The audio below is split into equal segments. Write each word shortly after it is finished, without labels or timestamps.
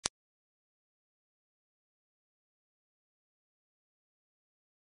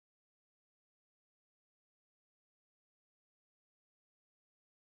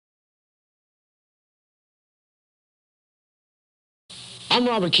I'm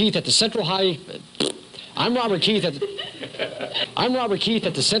Robert Keith at the Central High. I'm Robert Keith at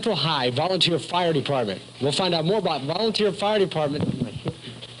the Central High Volunteer Fire Department. We'll find out more about Volunteer Fire Department.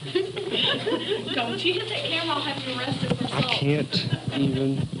 Don't you hit that camera, I'll have you arrested for assault. I can't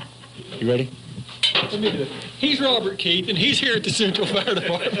even. You ready? Let me do it. He's Robert Keith, and he's here at the Central Fire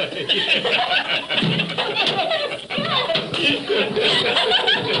Department.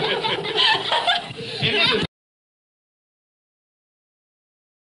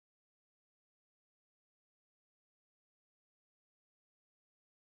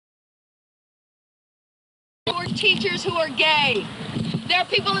 Teachers who are gay. There are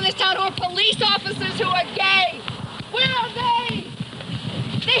people in this town who are police officers who are gay. Where are they?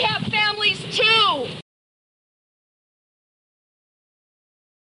 They have families too.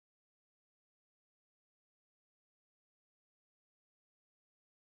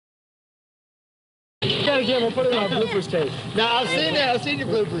 God damn, we'll put it on bloopers tape. Now, I've seen that. I've seen your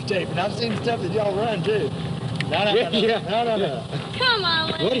bloopers tape, and I've seen stuff that y'all run, too. No. Come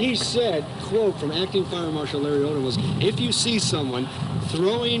on, Larry. What he said, quote from Acting Fire Marshal Larry Odom, was, if you see someone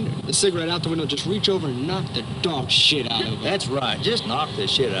throwing a cigarette out the window, just reach over and knock the dog shit out of them. That's right. Just knock the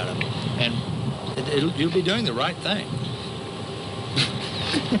shit out of them. And you'll be doing the right thing.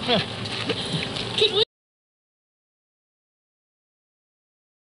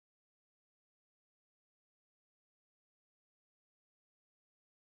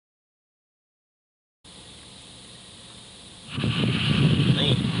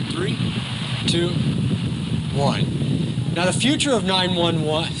 Three, 2, 1. Now the future of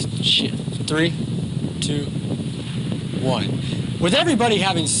 911. Shit. 3, 2, 1. With everybody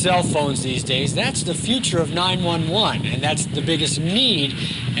having cell phones these days, that's the future of 911, and that's the biggest need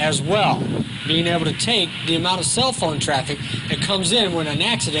as well. Being able to take the amount of cell phone traffic that comes in when an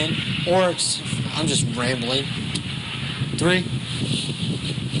accident, or I'm just rambling. 3,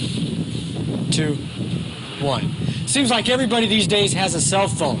 2, 1. Seems like everybody these days has a cell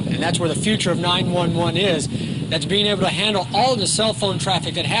phone, and that's where the future of 911 is. That's being able to handle all of the cell phone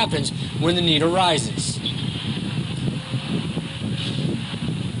traffic that happens when the need arises.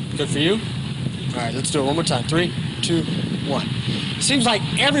 Good for you? All right, let's do it one more time. 3, 2, 1. Seems like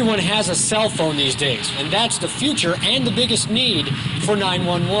everyone has a cell phone these days, and that's the future and the biggest need for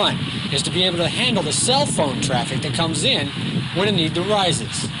 911, is to be able to handle the cell phone traffic that comes in when a need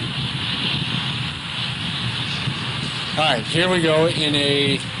arises. All right, here we go in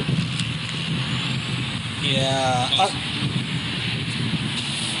a,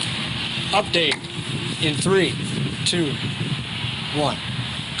 update in 3, 2, 1.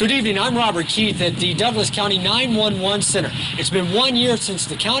 Good evening, I'm Robert Keith at the Douglas County 911 Center. It's been 1 year since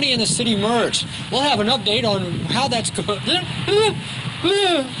the county and the city merged. We'll have an update on how that's going.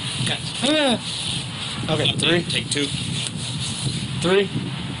 Okay, 3. Take 2. 3,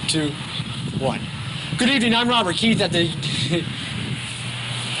 2, 1. Good evening, I'm Robert Keith at the...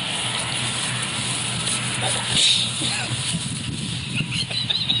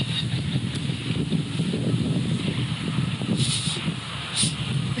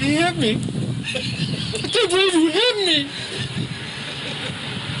 He hit me. I can't believe you hit me.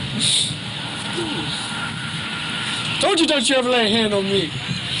 Don't you ever lay a hand on me.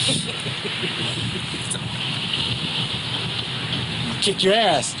 I'll kick your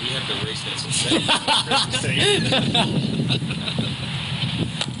ass. Do you have to erase that?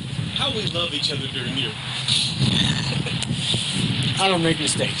 How we love each other during your... I don't make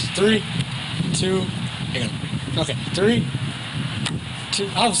mistakes. 3, 2, hang on. Okay, 3, 2.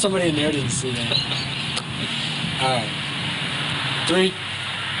 Oh, somebody in there didn't see that. All right. 3,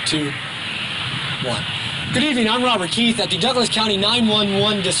 2, 1. Good evening, I'm Robert Keith at the Douglas County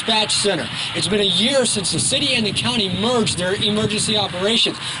 911 Dispatch Center. It's been a year since the city and the county merged their emergency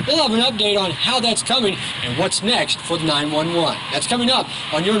operations. We'll have an update on how that's coming and what's next for the 911. That's coming up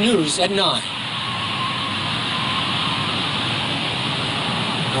on your news at 9.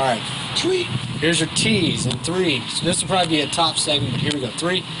 All right. Tweet. Here's your T's and 3. So this will probably be a top segment, but here we go.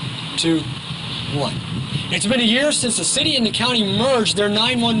 3, 2, 1. It's been a year since the city and the county merged their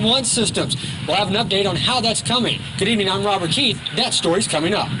 911 systems. We'll have an update on how that's coming. Good evening, I'm Robert Keith. That story's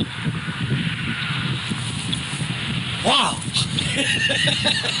coming up. Wow.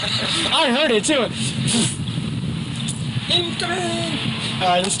 I heard it too. All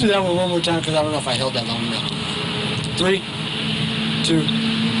right, let's do that one more time because I don't know if I held that long enough. 3, 2,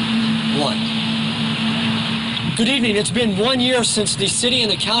 1. Good evening. It's been 1 year since the city and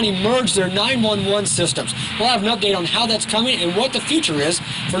the county merged their 911 systems. We'll have an update on how that's coming and what the future is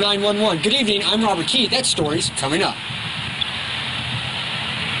for 911. Good evening. I'm Robert Keith. That story's coming up.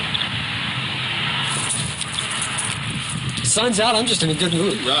 sun's out, I'm just in a good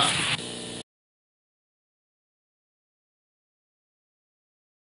mood. Right.